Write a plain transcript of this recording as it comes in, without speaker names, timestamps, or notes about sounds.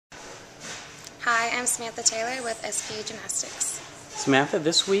Hi, I'm Samantha Taylor with SPU Gymnastics. Samantha,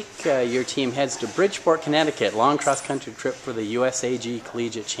 this week your team heads to Bridgeport, Connecticut, long cross-country trip for the USA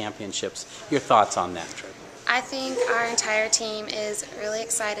Collegiate Championships. Your thoughts on that trip? I think our entire team is really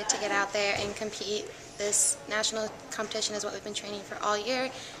excited to get out there and compete. This national competition is what we've been training for all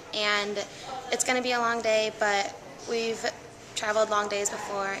year, and it's going to be a long day, but we've traveled long days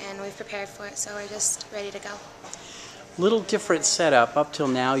before and we've prepared for it, so we're just ready to go. Little different setup. Up till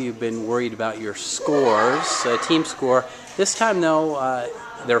now you've been worried about your scores, team score. This time though,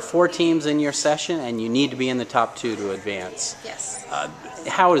 there are 4 teams in your session and you need to be in the top 2 to advance. Yes.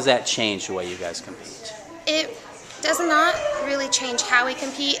 How does that change the way you guys compete? It does not really change how we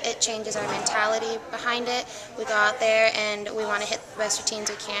compete. It changes our mentality behind it. We go out there and we want to hit the best routines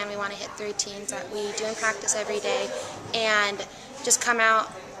we can. We want to hit the routines that we do in practice every day and just come out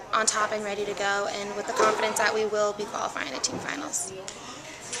on top and ready to go, and with the confidence that we will be qualifying at team finals.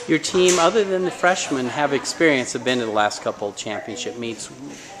 Your team, other than the freshmen, have experience, have been to the last couple championship meets.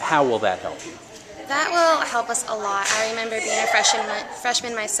 How will that help you? That will help us a lot. I remember being a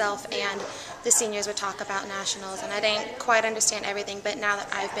freshman myself, and the seniors would talk about nationals, and I didn't quite understand everything, but now that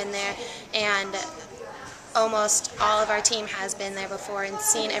I've been there and almost all of our team has been there before and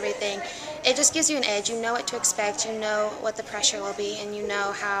seen everything, it just gives you an edge. You know what to expect, you know what the pressure will be, and you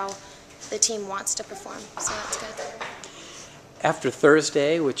know how the team wants to perform, so that's good. After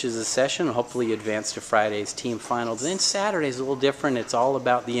Thursday, which is a session, hopefully you advance to Friday's team finals. Then Saturday's a little different. It's all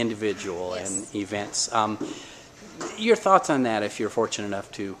about the individual and events. Your thoughts on that if you're fortunate enough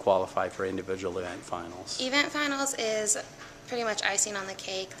to qualify for individual event finals? Event finals is pretty much icing on the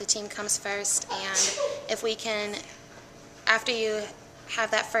cake. The team comes first, and if we can, after you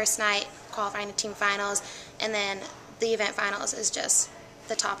have that first night qualifying to team finals, and then the event finals is just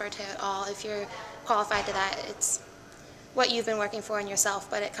the topper to it all. If you're qualified to that, it's what you've been working for in yourself,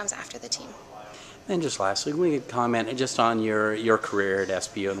 but it comes after the team. And just lastly, we could comment just on your career at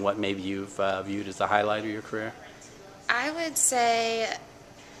SPU and what maybe you've viewed as the highlight of your career. I would say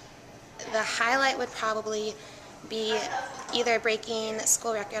the highlight would probably be either breaking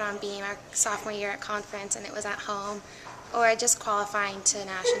school record on beam our sophomore year at conference, and it was at home, or just qualifying to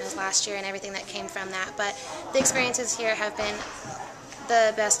nationals last year and everything that came from that. But the experiences here have been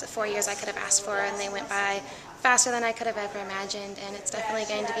the best 4 years I could have asked for, and they went by faster than I could have ever imagined, and it's definitely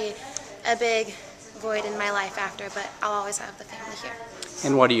going to be a big void in my life after, but I'll always have the family here.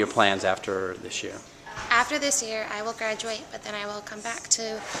 And what are your plans after this year? After this year, I will graduate, but then I will come back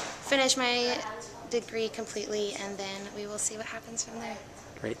to finish my degree completely, and then we will see what happens from there.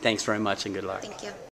 Great. Thanks very much and good luck. Thank you.